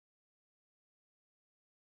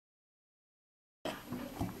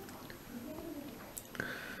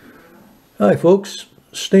Hi folks,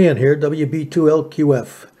 Stan here,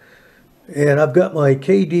 WB2LQF, and I've got my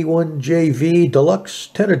KD1JV Deluxe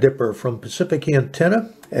Tenna Dipper from Pacific Antenna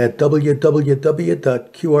at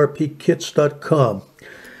www.qrpkits.com.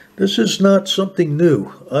 This is not something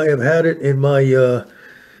new. I have had it in my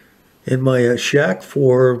shack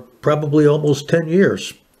for probably almost 10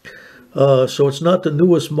 years. So it's not the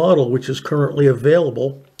newest model which is currently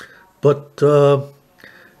available, but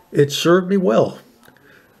it served me well.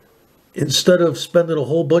 Instead of spending a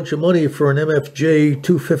whole bunch of money for an MFJ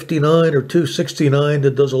 259 or 269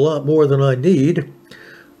 that does a lot more than I need,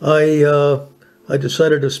 I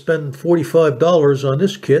decided to spend $45 on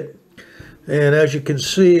this kit. And as you can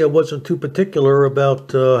see, I wasn't too particular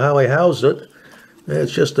about how I house it.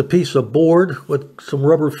 It's just a piece of board with some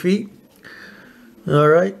rubber feet. All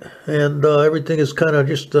right, and everything is kind of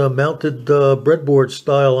just mounted breadboard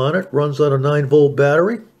style on it. Runs on a 9-volt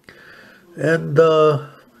battery, and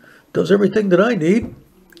does everything that I need.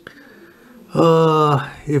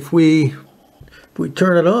 If we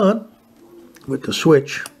turn it on with the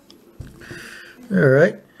switch, all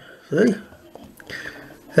right, see,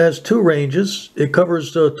 has two ranges. It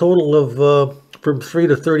covers a total of from 3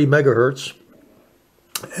 to 30 megahertz,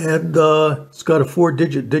 and it's got a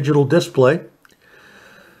 4-digit digital display.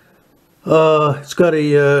 It's got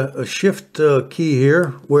a shift key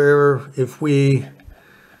here, where if we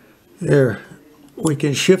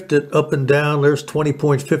can shift it up and down. There's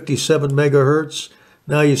 20.57 megahertz.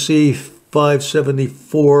 Now you see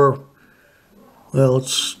 574. Well,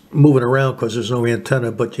 it's moving around because there's no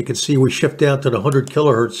antenna, but you can see we shift down to the 100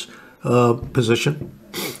 kilohertz position.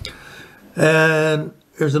 And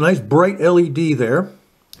there's a nice bright LED there.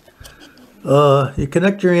 You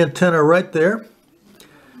connect your antenna right there,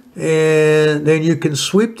 and then you can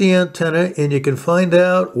sweep the antenna and you can find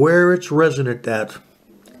out where it's resonant at.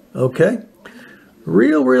 Okay?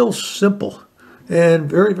 Real simple and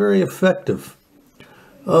very, very effective.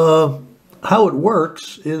 How it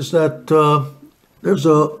works is that there's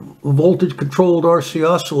a voltage controlled RC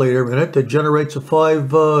oscillator in it that generates a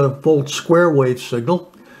 5-volt square wave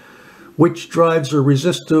signal, which drives a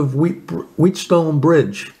resistive Wheatstone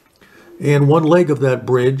bridge. And one leg of that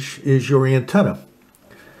bridge is your antenna.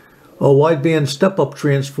 A wideband step-up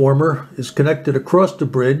transformer is connected across the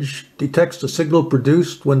bridge, detects the signal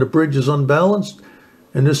produced when the bridge is unbalanced,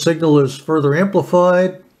 and this signal is further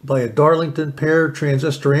amplified by a Darlington pair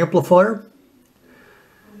transistor amplifier.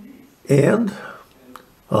 And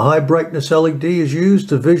a high brightness LED is used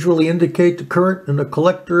to visually indicate the current in the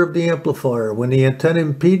collector of the amplifier. When the antenna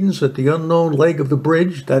impedance at the unknown leg of the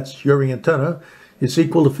bridge, that's your antenna, is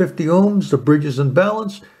equal to 50 ohms, the bridge is in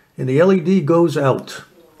balance, and the LED goes out.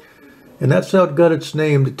 And that's how it got its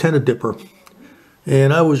name, the Tenna Dipper.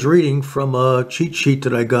 And I was reading from a cheat sheet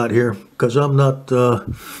that I got here, because I'm not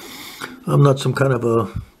some kind of a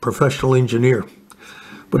professional engineer,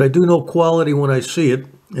 but I do know quality when I see it.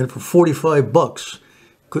 And for 45 bucks,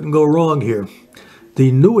 couldn't go wrong here.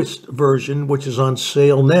 The newest version, which is on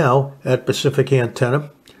sale now at Pacific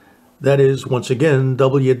Antenna, that is, once again,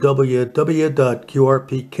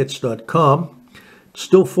 www.qrpkits.com,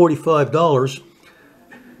 still $45.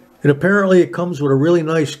 And apparently it comes with a really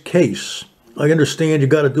nice case. I understand you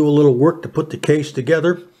got to do a little work to put the case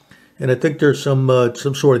together, and I think there's some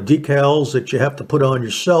sort of decals that you have to put on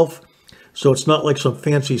yourself, so it's not like some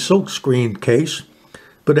fancy silk screen case.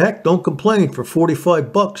 But heck, don't complain. For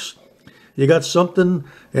 45 bucks, you got something,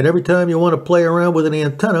 and every time you want to play around with an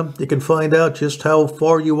antenna, you can find out just how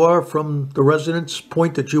far you are from the resonance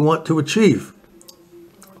point that you want to achieve.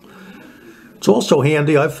 It's also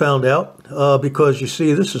handy, I've found out, because you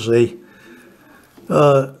see this is a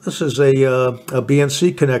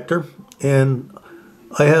BNC connector, and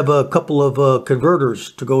I have a couple of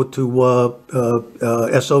converters to go to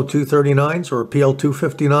SO239s or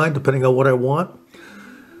PL259, depending on what I want.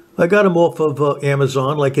 I got them off of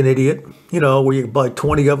Amazon like an idiot, you know, where you buy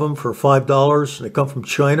 20 of them for $5. They come from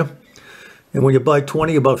China. And when you buy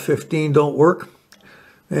 20, about 15 don't work.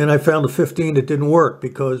 And I found the 15 that didn't work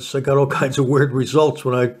because I got all kinds of weird results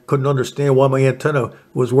when I couldn't understand why my antenna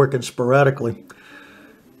was working sporadically.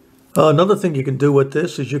 Another thing you can do with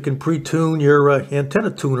this is you can pre-tune your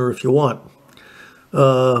antenna tuner if you want.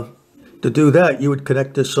 To do that, you would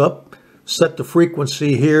connect this up, set the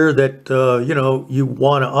frequency here that you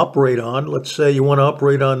want to operate on. Let's say you want to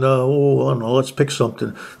operate on, I don't know, let's pick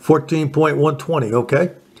something, 14.120,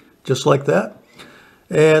 okay? Just like that.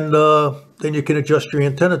 And then you can adjust your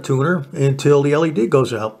antenna tuner until the LED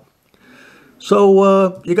goes out.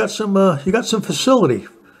 So you got some facility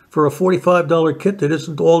for a $45 kit that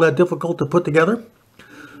isn't all that difficult to put together.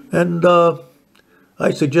 And I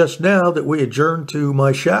suggest now that we adjourn to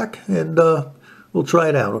my shack and we'll try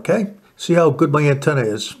it out, okay? See how good my antenna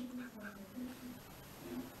is.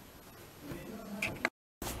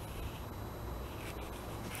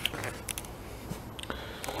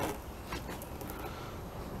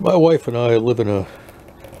 My wife and I live in a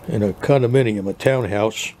condominium, a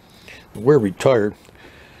townhouse. We're retired,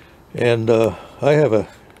 and I have a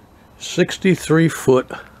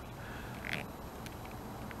 63-foot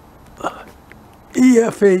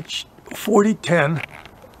EFH 4010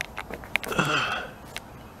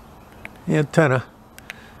 antenna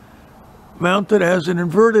mounted as an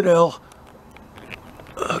inverted L.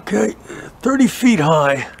 Okay, 30 feet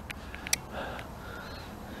high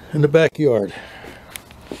in the backyard.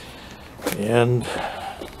 And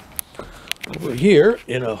over here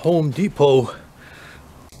in a Home Depot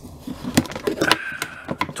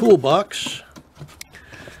toolbox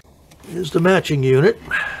is the matching unit.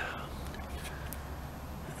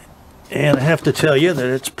 And I have to tell you that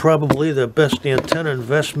it's probably the best antenna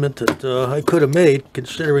investment that I could have made,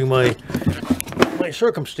 considering my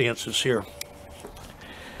circumstances here.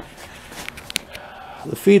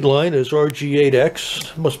 The feed line is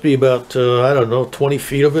RG8X. Must be about, I don't know, 20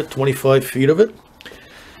 feet of it, 25 feet of it.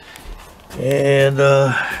 And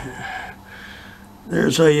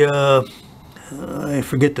there's a, I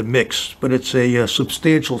forget the mix, but it's a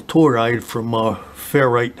substantial toroid from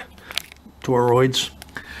ferrite toroids.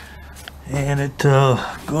 And it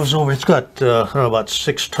goes over, it's got, I don't know, about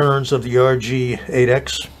 6 turns of the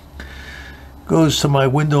RG8X. Goes to my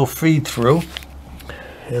window feed through.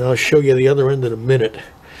 And I'll show you the other end in a minute.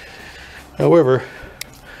 However,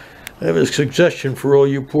 I have a suggestion for all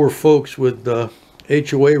you poor folks with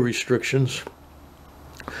HOA restrictions.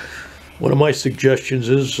 One of my suggestions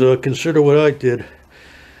is consider what I did.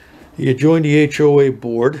 You join the HOA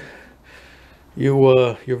board.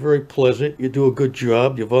 You're very pleasant. You do a good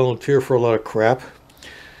job. You volunteer for a lot of crap.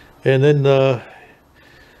 And then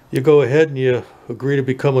you go ahead and you agree to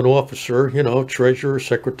become an officer, you know, treasurer,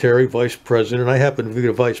 secretary, vice president. I happen to be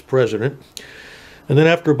the vice president. And then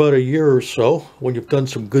after about a year or so, when you've done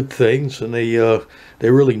some good things and they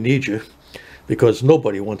really need you, because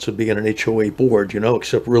nobody wants to be in an HOA board, you know,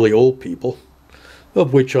 except really old people,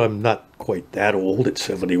 of which I'm not quite that old at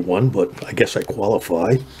 71, but I guess I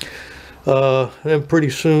qualify. And pretty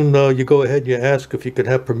soon you go ahead and you ask if you can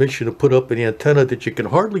have permission to put up an antenna that you can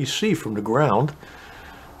hardly see from the ground.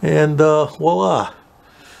 And voila,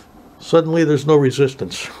 suddenly there's no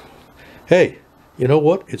resistance. Hey, you know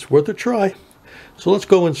what? It's worth a try. So let's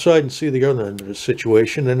go inside and see the other end of the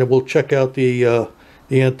situation, and then we'll check out the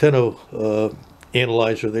antenna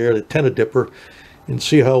analyzer there, the Tenna dipper, and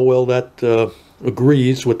see how well that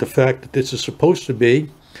agrees with the fact that this is supposed to be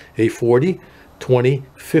a 40, 20,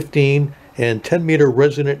 15, and 10 meter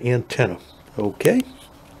resonant antenna. Okay?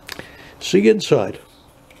 See you inside.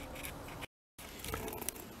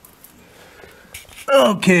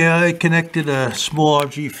 Okay, I connected a small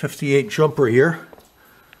RG58 jumper here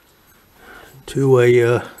to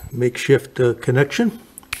a makeshift connection,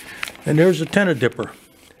 and there's a Tenna dipper.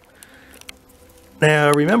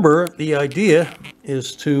 Now remember, the idea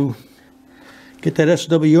is to get that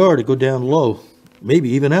SWR to go down low, maybe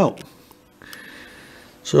even out.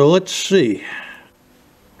 So let's see.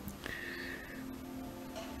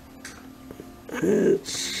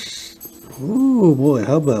 Oh boy,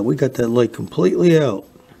 how about we got that light completely out.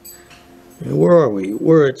 And where are we?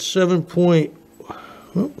 We're at 7 point...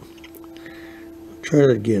 Oh, try that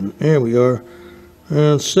again. There we are.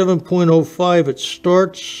 7.05 it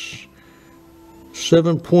starts.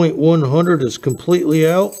 7.100 is completely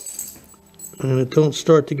out. And it don't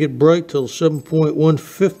start to get bright till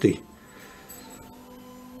 7.150.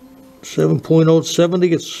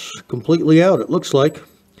 7.070 it's completely out, it looks like.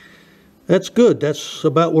 That's good. That's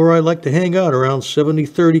about where I like to hang out, around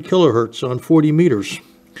 70-30 kilohertz on 40 meters.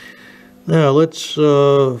 Now let's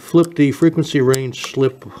flip the frequency range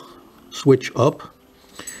switch up,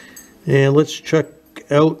 and let's check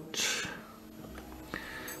out,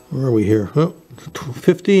 where are we here?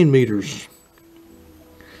 15 meters.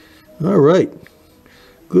 All right,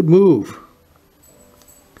 good move.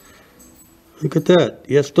 Look at that.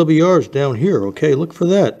 The SWR is down here. Okay, look for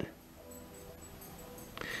that.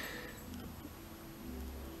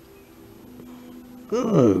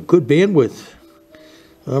 Oh, good bandwidth.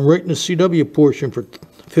 I'm right in the CW portion for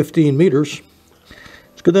 15 meters.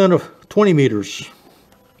 Let's go down to 20 meters.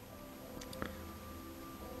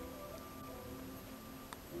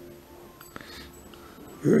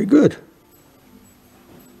 Very good.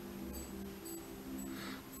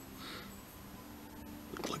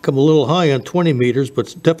 Looks like I'm a little high on 20 meters, but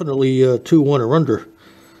it's definitely 2-1 or under.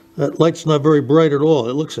 That light's not very bright at all.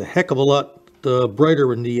 It looks a heck of a lot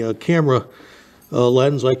brighter in the camera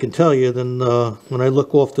lens, I can tell you, than when I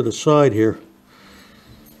look off to the side here.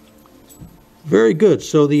 Very good.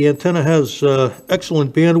 So the antenna has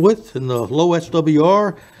excellent bandwidth in the low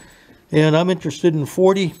SWR, and I'm interested in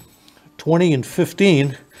 40, 20, and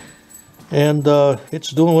 15, and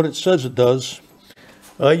it's doing what it says it does.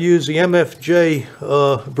 I use the MFJ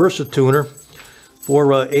VersaTuner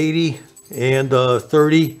for 80 and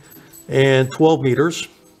 30 and 12 meters,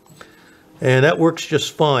 and that works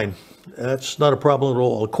just fine. That's not a problem at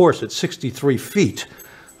all. Of course, it's 63 feet.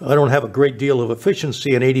 I don't have a great deal of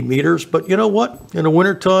efficiency in 80 meters, but you know what? In the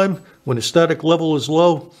wintertime, when the static level is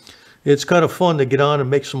low, it's kind of fun to get on and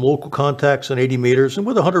make some local contacts on 80 meters. And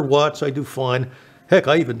with 100 watts, I do fine. Heck,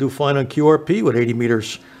 I even do fine on QRP with 80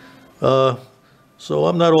 meters. So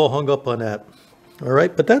I'm not all hung up on that. All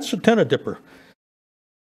right, but that's a Tenna dipper.